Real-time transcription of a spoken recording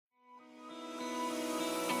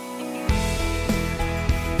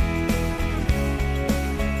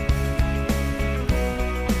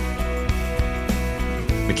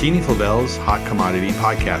McKinney-Flavel's Hot Commodity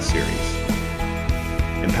podcast series,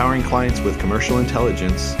 empowering clients with commercial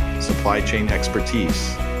intelligence, supply chain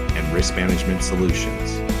expertise, and risk management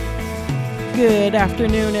solutions. Good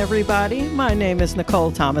afternoon, everybody. My name is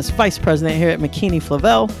Nicole Thomas, Vice President here at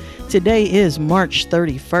McKinney-Flavel. Today is March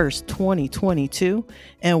 31st, 2022,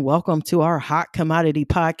 and welcome to our Hot Commodity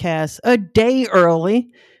podcast a day early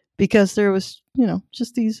because there was,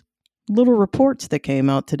 just these little reports that came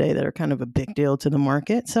out today that are kind of a big deal to the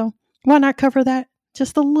market. So why not cover that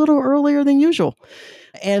just a little earlier than usual?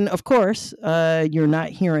 And of course, you're not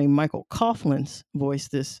hearing Michael Coughlin's voice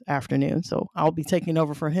this afternoon, so I'll be taking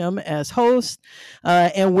over for him as host.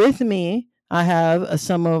 And with me, I have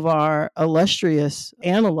some of our illustrious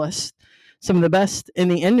analysts, some of the best in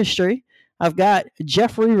the industry. I've got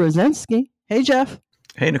Jeffrey Rosinski. Hey, Jeff.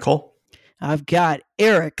 Hey, Nicole. I've got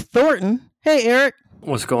Eric Thornton. Hey, Eric.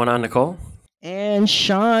 What's going on, Nicole? And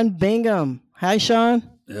Sean Bingham. Hi, Sean.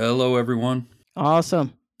 Hello, everyone.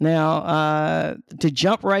 Awesome. Now, to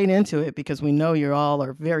jump right into it, because we know you all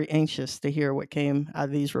are very anxious to hear what came out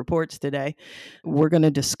of these reports today, we're going to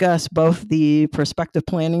discuss both the prospective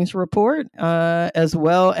plantings report as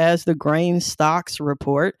well as the grain stocks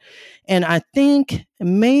report. And I think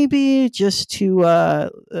maybe just to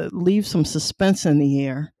leave some suspense in the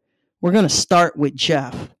air, we're going to start with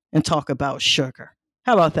Jeff and talk about sugar.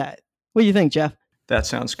 How about that? What do you think, Jeff? That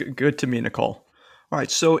sounds good to me, Nicole. All right,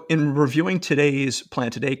 so in reviewing today's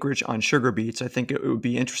planted acreage on sugar beets, I think it would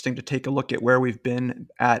be interesting to take a look at where we've been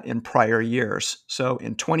at in prior years. So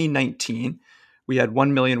in 2019, we had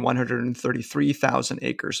 1,133,000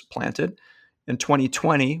 acres planted. In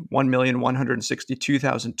 2020,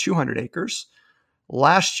 1,162,200 acres.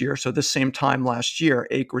 Last year, so this same time last year,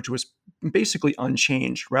 acreage was basically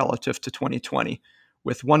unchanged relative to 2020,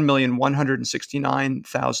 with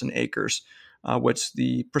 1,169,000 acres. Which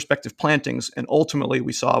the prospective plantings, and ultimately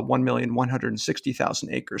we saw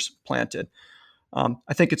 1,160,000 acres planted.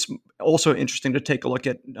 I think it's also interesting to take a look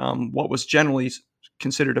at what was generally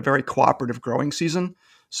considered a very cooperative growing season.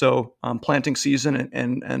 So planting season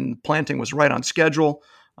and planting was right on schedule,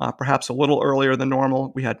 perhaps a little earlier than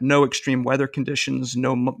normal. We had no extreme weather conditions,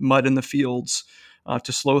 no mud in the fields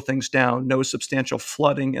to slow things down, no substantial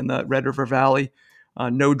flooding in the Red River Valley.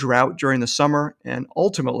 No drought during the summer, and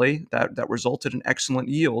ultimately that resulted in excellent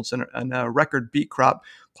yields and a record beet crop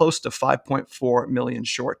close to 5.4 million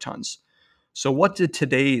short tons. So what did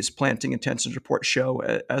today's planting intensives report show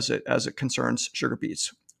as it concerns sugar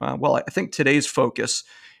beets? Well, I think today's focus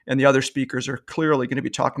and the other speakers are clearly going to be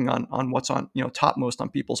talking on what's on topmost on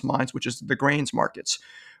people's minds, which is the grains markets,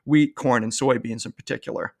 wheat, corn, and soybeans in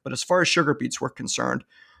particular. But as far as sugar beets were concerned,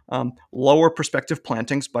 lower prospective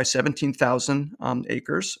plantings by 17,000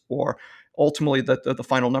 acres, or ultimately the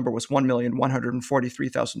final number was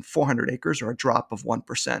 1,143,400 acres, or a drop of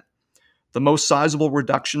 1%. The most sizable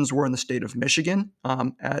reductions were in the state of Michigan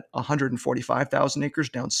at 145,000 acres,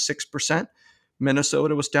 down 6%.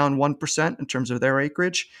 Minnesota was down 1% in terms of their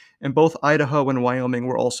acreage, and both Idaho and Wyoming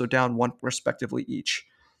were also down 1% respectively each.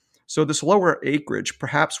 So this lower acreage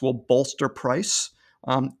perhaps will bolster price.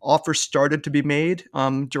 Offers started to be made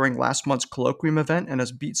during last month's colloquium event, and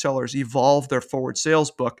as beet sellers evolve their forward sales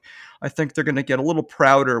book, I think they're going to get a little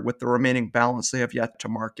prouder with the remaining balance they have yet to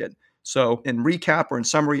market. So in recap or in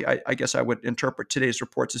summary, I guess I would interpret today's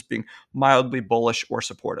reports as being mildly bullish or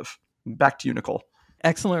supportive. Back to you, Nicole.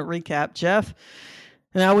 Excellent recap, Jeff.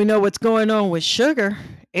 Now we know what's going on with sugar.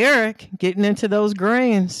 Eric, getting into those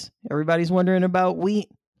grains. Everybody's wondering about wheat.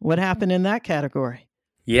 What happened in that category?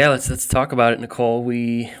 Yeah, let's talk about it, Nicole.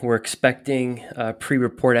 We were expecting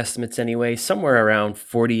pre-report estimates anyway, somewhere around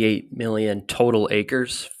 48 million total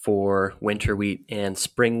acres for winter wheat and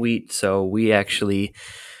spring wheat. So we actually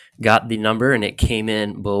got the number, and it came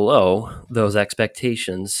in below those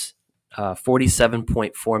expectations,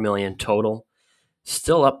 47.4 million total,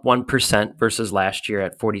 still up 1% versus last year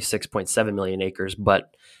at 46.7 million acres,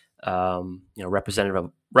 but representative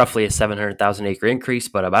of roughly a 700,000 acre increase,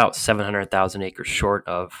 but about 700,000 acres short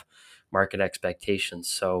of market expectations.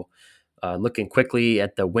 So looking quickly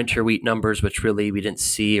at the winter wheat numbers, which really we didn't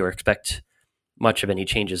see or expect much of any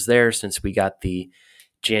changes there since we got the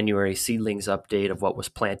January seedlings update of what was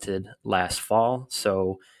planted last fall.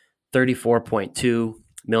 So 34.2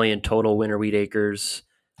 million total winter wheat acres,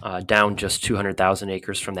 down just 200,000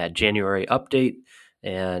 acres from that January update.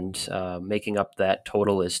 And making up that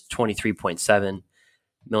total is 23.7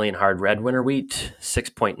 million hard red winter wheat,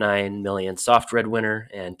 6.9 million soft red winter,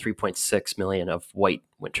 and 3.6 million of white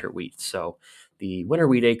winter wheat. So the winter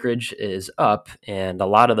wheat acreage is up, and a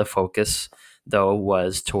lot of the focus, though,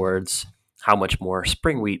 was towards how much more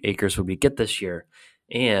spring wheat acres would we get this year.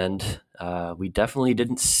 And we definitely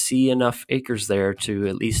didn't see enough acres there to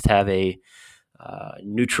at least have a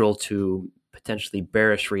neutral to potentially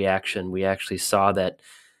bearish reaction. We actually saw that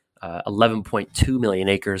 11.2 million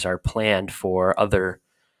acres are planned for other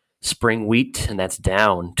spring wheat, and that's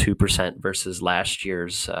down 2% versus last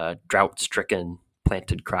year's drought-stricken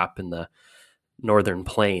planted crop in the northern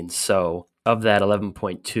plains. So of that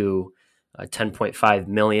 11.2, 10.5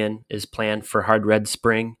 million is planned for hard red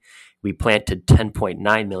spring. We planted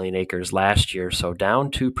 10.9 million acres last year, so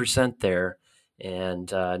down 2% there.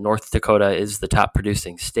 And North Dakota is the top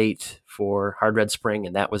producing state for hard red spring,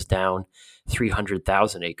 and that was down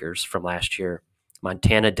 300,000 acres from last year.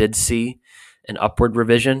 Montana did see an upward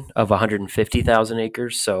revision of 150,000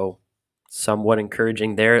 acres, so somewhat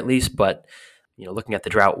encouraging there at least. But looking at the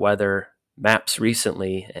drought weather maps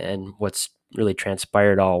recently and what's really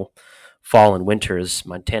transpired all fall and winter is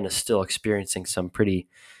Montana's still experiencing some pretty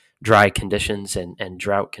dry conditions and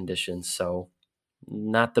drought conditions. So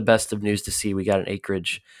not the best of news to see. We got an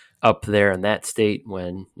acreage up there in that state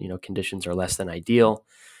when conditions are less than ideal.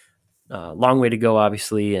 Long way to go,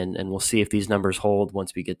 obviously, and we'll see if these numbers hold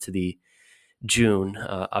once we get to the June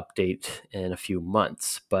update in a few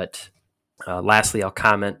months. But lastly, I'll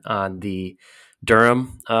comment on the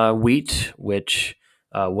Durham wheat, which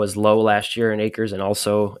was low last year in acres and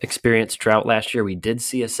also experienced drought last year. We did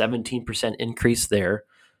see a 17% increase there.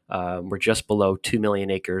 We're just below 2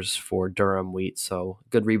 million acres for Durham wheat, so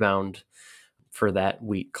good rebound for that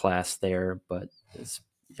wheat class there, but it's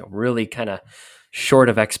really kind of short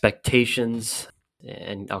of expectations.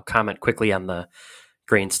 And I'll comment quickly on the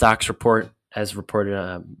grain stocks report. As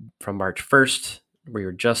reported from March 1st, we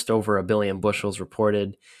were just over 1 billion bushels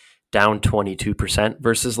reported, down 22%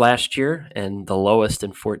 versus last year, and the lowest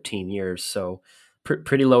in 14 years. So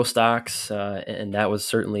pretty low stocks, and that was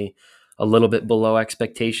certainly a little bit below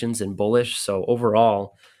expectations and bullish. So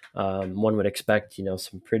overall, one would expect,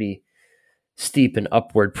 some pretty steep and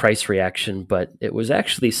upward price reaction, but it was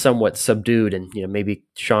actually somewhat subdued. And, maybe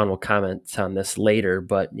Sean will comment on this later,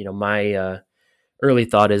 but, my early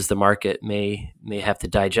thought is the market may have to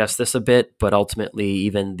digest this a bit, but ultimately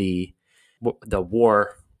even the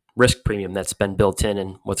war risk premium that's been built in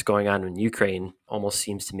and what's going on in Ukraine almost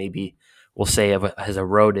seems to maybe, we'll say, has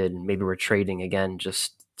eroded, and maybe we're trading again,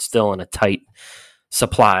 just still in a tight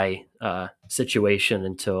supply situation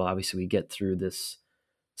until obviously we get through this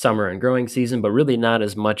summer and growing season, but really not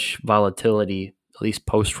as much volatility, at least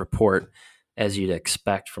post-report, as you'd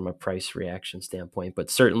expect from a price reaction standpoint.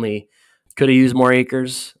 But certainly could have used more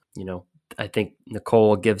acres. I think Nicole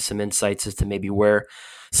will give some insights as to maybe where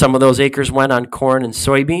some of those acres went on corn and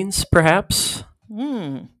soybeans, perhaps.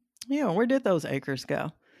 Where did those acres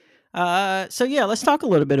go? Let's talk a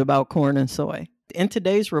little bit about corn and soy. In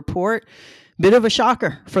today's report, bit of a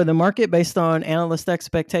shocker for the market based on analyst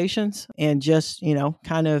expectations and just,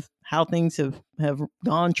 kind of how things have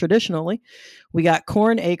gone traditionally. We got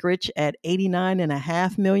corn acreage at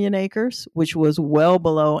 89.5 million acres, which was well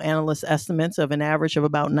below analyst estimates of an average of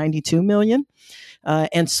about 92 million,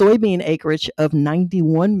 and soybean acreage of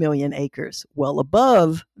 91 million acres, well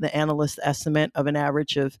above the analyst estimate of an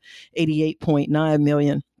average of 88.9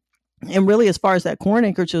 million. And really, as far as that corn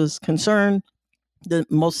acreage is concerned, the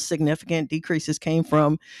most significant decreases came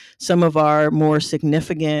from some of our more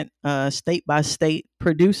significant state-by-state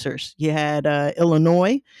producers. You had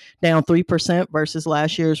Illinois down 3% versus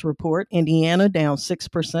last year's report, Indiana down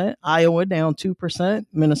 6%, Iowa down 2%,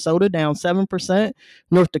 Minnesota down 7%,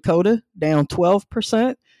 North Dakota down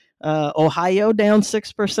 12%, Ohio down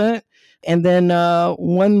 6%. And then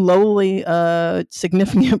one lowly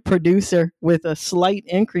significant producer with a slight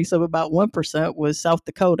increase of about 1% was South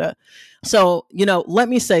Dakota. So, let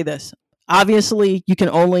me say this. Obviously, you can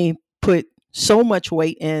only put so much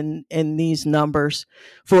weight in these numbers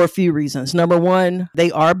for a few reasons. Number one,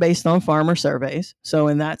 they are based on farmer surveys. So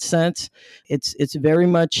in that sense, it's very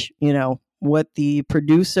much, what the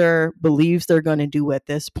producer believes they're going to do at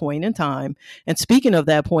this point in time. And speaking of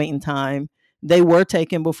that point in time, they were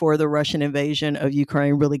taken before the Russian invasion of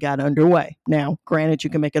Ukraine really got underway. Now, granted, you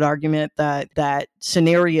can make an argument that that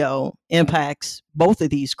scenario impacts both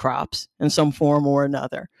of these crops in some form or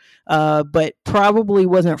another, but probably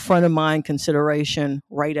wasn't front of mind consideration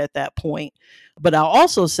right at that point. But I'll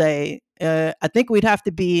also say, I think we'd have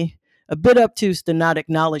to be a bit obtuse to not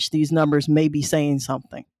acknowledge these numbers may be saying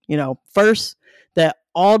something. First, that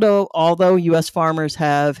although U.S. farmers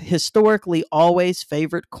have historically always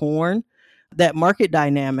favored corn, that market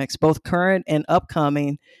dynamics, both current and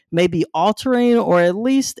upcoming, may be altering or at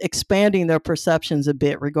least expanding their perceptions a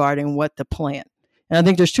bit regarding what to plant. And I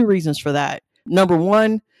think there's two reasons for that. Number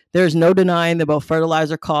one, there's no denying that both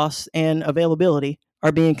fertilizer costs and availability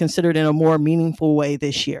are being considered in a more meaningful way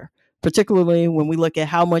this year, particularly when we look at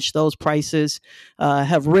how much those prices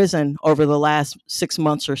have risen over the last 6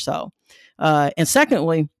 months or so. And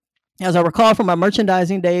secondly, as I recall from my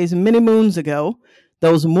merchandising days many moons ago,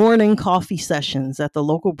 those morning coffee sessions at the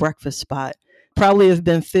local breakfast spot probably have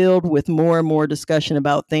been filled with more and more discussion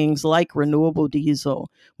about things like renewable diesel,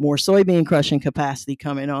 more soybean crushing capacity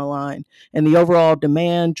coming online, and the overall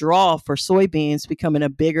demand draw for soybeans becoming a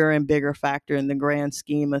bigger and bigger factor in the grand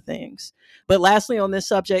scheme of things. But lastly, on this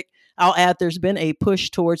subject, I'll add there's been a push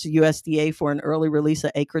towards the USDA for an early release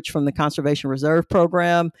of acreage from the Conservation Reserve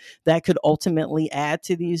Program that could ultimately add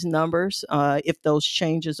to these numbers if those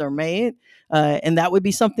changes are made. And that would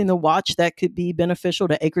be something to watch that could be beneficial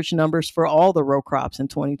to acreage numbers for all the row crops in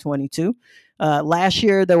 2022. Last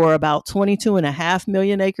year, there were about 22.5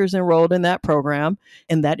 million acres enrolled in that program.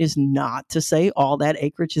 And that is not to say all that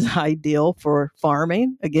acreage is ideal for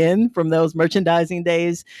farming. Again, from those merchandising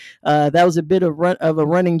days, that was a bit of a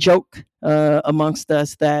running joke amongst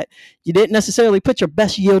us that you didn't necessarily put your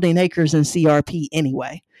best yielding acres in CRP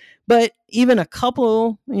anyway. But even a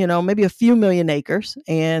couple, maybe a few million acres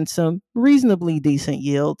and some reasonably decent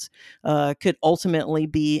yields could ultimately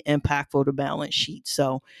be impactful to balance sheets.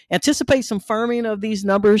 So anticipate some firming of these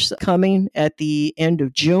numbers coming at the end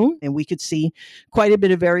of June, and we could see quite a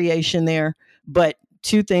bit of variation there. But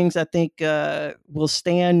two things I think will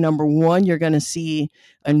stand. Number one, you're going to see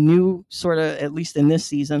a new sort of, at least in this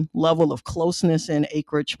season, level of closeness in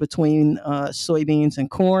acreage between soybeans and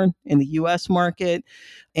corn in the U.S. market.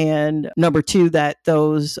 And number two, that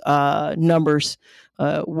those numbers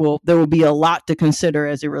there will be a lot to consider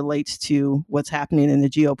as it relates to what's happening in the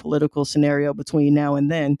geopolitical scenario between now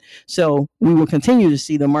and then. So we will continue to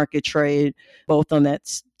see the market trade both on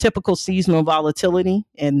that typical seasonal volatility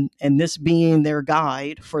and this being their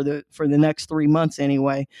guide for the next 3 months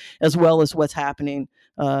anyway, as well as what's happening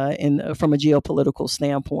from a geopolitical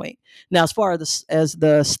standpoint. Now, as far as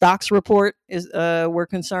the stocks report we're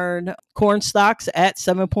concerned, corn stocks at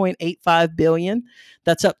 7.85 billion.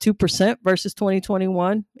 That's up 2% versus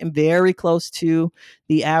 2021 and very close to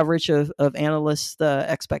the average of analysts'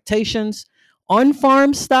 expectations.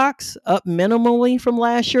 On-farm stocks up minimally from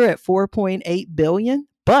last year at 4.8 billion,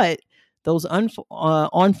 but those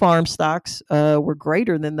on-farm stocks were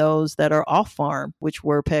greater than those that are off-farm, which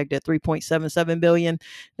were pegged at 3.77 billion.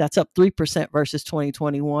 That's up 3% versus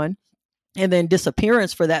 2021. And then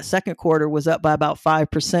disappearance for that second quarter was up by about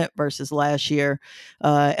 5% versus last year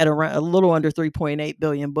at around a little under 3.8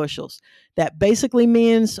 billion bushels. That basically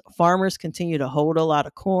means farmers continue to hold a lot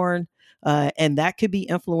of corn. And that could be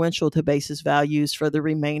influential to basis values for the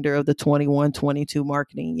remainder of the 21-22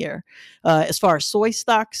 marketing year. As far as soy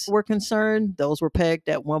stocks were concerned, those were pegged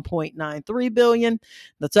at 1.93 billion.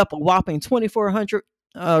 That's up a whopping 24%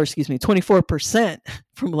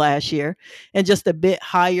 from last year, and just a bit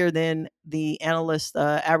higher than the analyst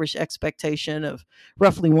average expectation of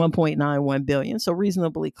roughly 1.91 billion. So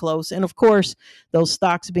reasonably close. And of course, those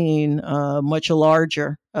stocks being much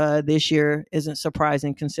larger this year isn't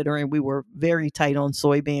surprising considering we were very tight on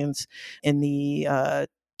soybeans in the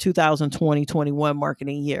 2020-21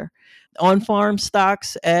 marketing year. On-farm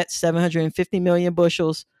stocks at 750 million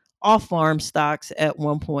bushels. Off-farm stocks at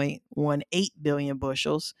 1.18 billion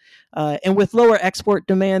bushels. And with lower export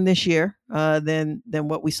demand this year than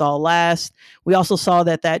what we saw last, we also saw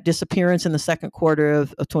that disappearance in the second quarter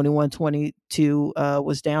of 21-22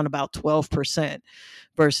 was down about 12%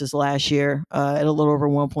 versus last year at a little over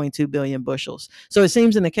 1.2 billion bushels. So it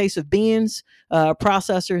seems in the case of beans,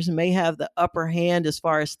 processors may have the upper hand as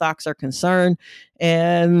far as stocks are concerned.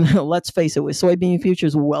 And let's face it, with soybean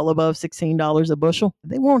futures well above $16 a bushel,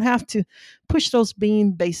 they won't have to push those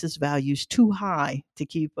bean basis values too high to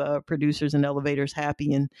keep producers and elevators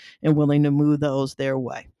happy and willing to move those their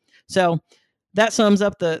way. So that sums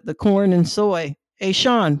up the corn and soy. Hey,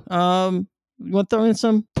 Sean, you want to throw in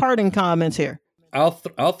some parting comments here?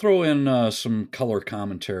 I'll throw in some color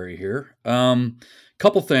commentary here.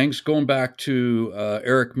 Couple things going back to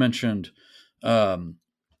Eric mentioned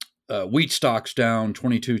wheat stocks down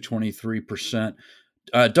 22-23%.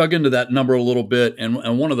 Dug into that number a little bit,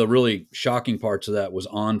 and one of the really shocking parts of that was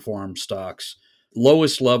on-farm stocks,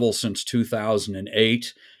 lowest level since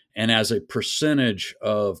 2008, and as a percentage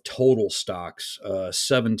of total stocks,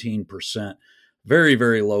 17%. Very,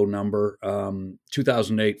 very low number.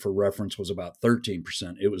 2008, for reference, was about 13%.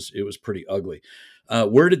 It was pretty ugly.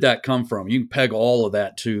 Where did that come from? You can peg all of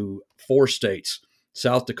that to 4 states.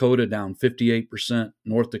 South Dakota down 58%,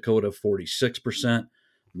 North Dakota 46%,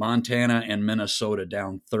 Montana and Minnesota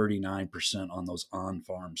down 39% on those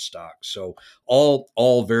on-farm stocks. So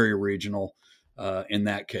all very regional in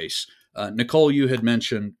that case. Nicole, you had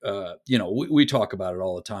mentioned, we talk about it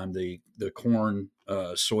all the time, the corn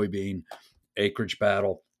soybean acreage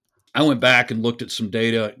battle. I went back and looked at some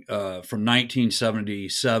data from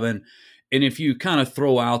 1977, and if you kind of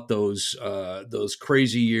throw out those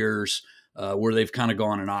crazy years where they've kind of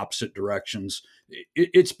gone in opposite directions,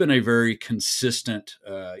 it's been a very consistent.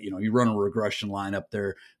 You run a regression line up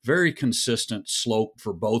there, very consistent slope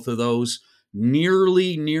for both of those.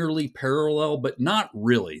 Nearly parallel, but not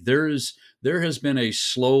really. There has been a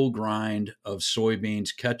slow grind of soybeans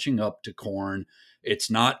catching up to corn.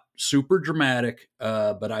 It's not super dramatic,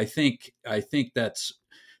 but I think that's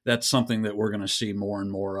something that we're going to see more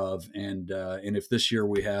and more of. And if this year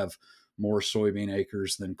we have more soybean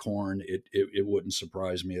acres than corn, it wouldn't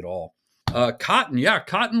surprise me at all.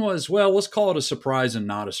 Cotton was, well, let's call it a surprise and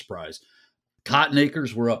not a surprise. Cotton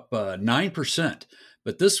acres were up 9%.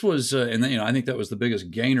 But this was, I think that was the biggest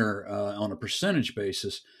gainer on a percentage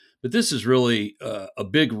basis. But this is really a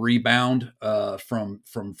big rebound from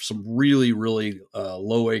some really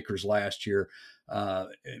low acres last year.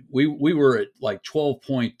 We were at like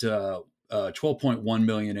 12.1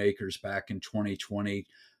 million acres back in 2020.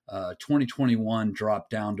 2021 dropped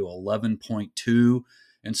down to 11.2,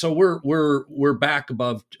 and so we're back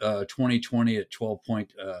above 2020 at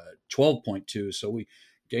 12.2. So we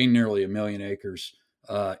gained nearly 1 million acres.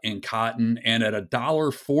 In cotton, and at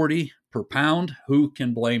 $1.40 per pound, who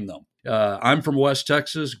can blame them? I'm from West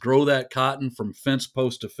Texas. Grow that cotton from fence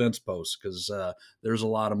post to fence post because there's a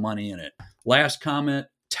lot of money in it. Last comment,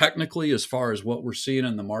 technically, as far as what we're seeing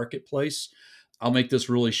in the marketplace, I'll make this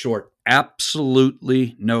really short.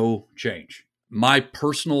 Absolutely no change. My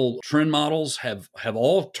personal trend models have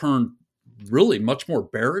all turned really much more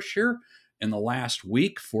bearish here in the last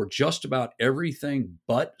week for just about everything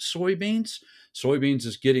but soybeans. Soybeans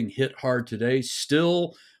is getting hit hard today.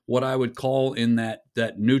 Still what I would call in that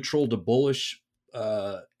neutral to bullish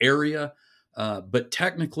area. But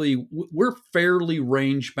technically, we're fairly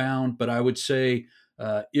range bound. But I would say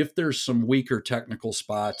if there's some weaker technical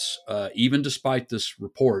spots, even despite this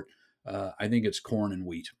report, I think it's corn and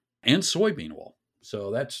wheat and soybean oil.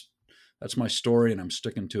 So that's my story, and I'm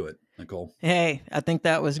sticking to it, Nicole. Hey, I think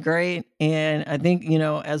that was great. And I think,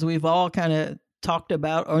 as we've all kind of talked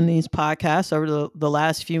about on these podcasts over the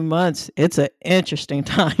last few months, it's an interesting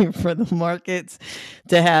time for the markets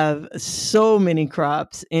to have so many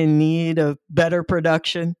crops in need of better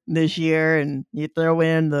production this year. And you throw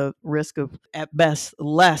in the risk of, at best,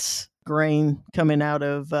 less grain coming out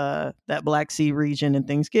of that Black Sea region, and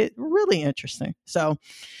things get really interesting. So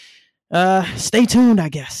stay tuned, I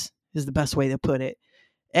guess, is the best way to put it.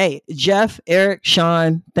 Hey, Jeff, Eric,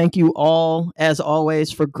 Sean, thank you all, as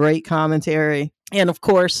always, for great commentary. And of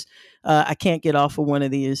course, I can't get off of one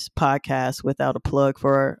of these podcasts without a plug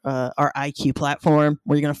for our IQ platform,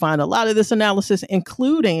 where you're going to find a lot of this analysis,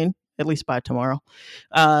 including, at least by tomorrow,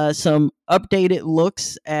 some updated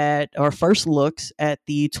looks at, or first looks at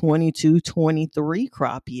the 22-23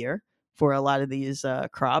 crop year for a lot of these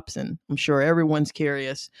crops. And I'm sure everyone's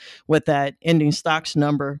curious what that ending stocks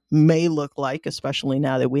number may look like, especially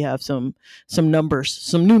now that we have some numbers,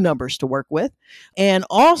 some new numbers to work with. And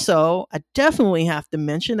also, I definitely have to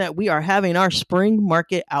mention that we are having our spring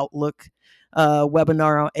market outlook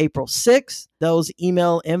webinar on April 6th. Those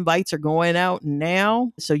email invites are going out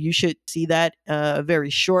now, so you should see that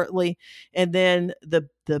very shortly. And then the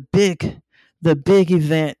big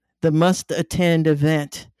event, the must attend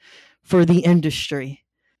event for the industry,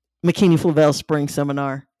 McKinney-Flavell Spring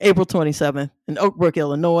Seminar, April 27th in Oak Brook,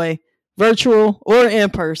 Illinois, virtual or in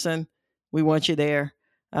person. We want you there,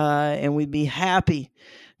 and we'd be happy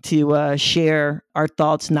to share our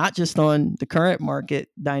thoughts, not just on the current market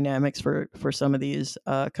dynamics for some of these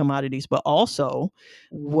commodities, but also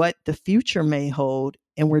what the future may hold.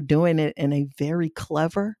 And we're doing it in a very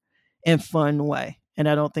clever and fun way. And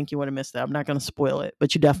I don't think you want to miss that. I'm not going to spoil it,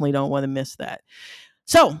 but you definitely don't want to miss that.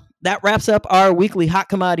 So that wraps up our weekly Hot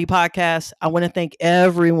Commodity Podcast. I want to thank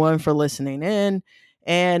everyone for listening in.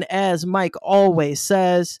 And as Mike always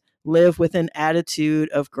says, live with an attitude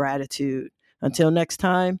of gratitude. Until next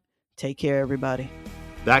time, take care, everybody.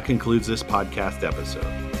 That concludes this podcast episode.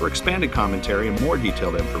 For expanded commentary and more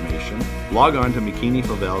detailed information, log on to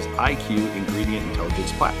McKinney-Flavell's IQ Ingredient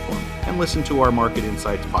Intelligence platform and listen to our Market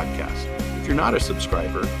Insights podcast. If you're not a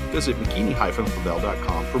subscriber, visit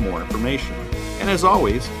McKinney-Flavell.com for more information. And as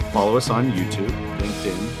always, follow us on YouTube,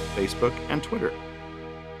 LinkedIn, Facebook, and Twitter.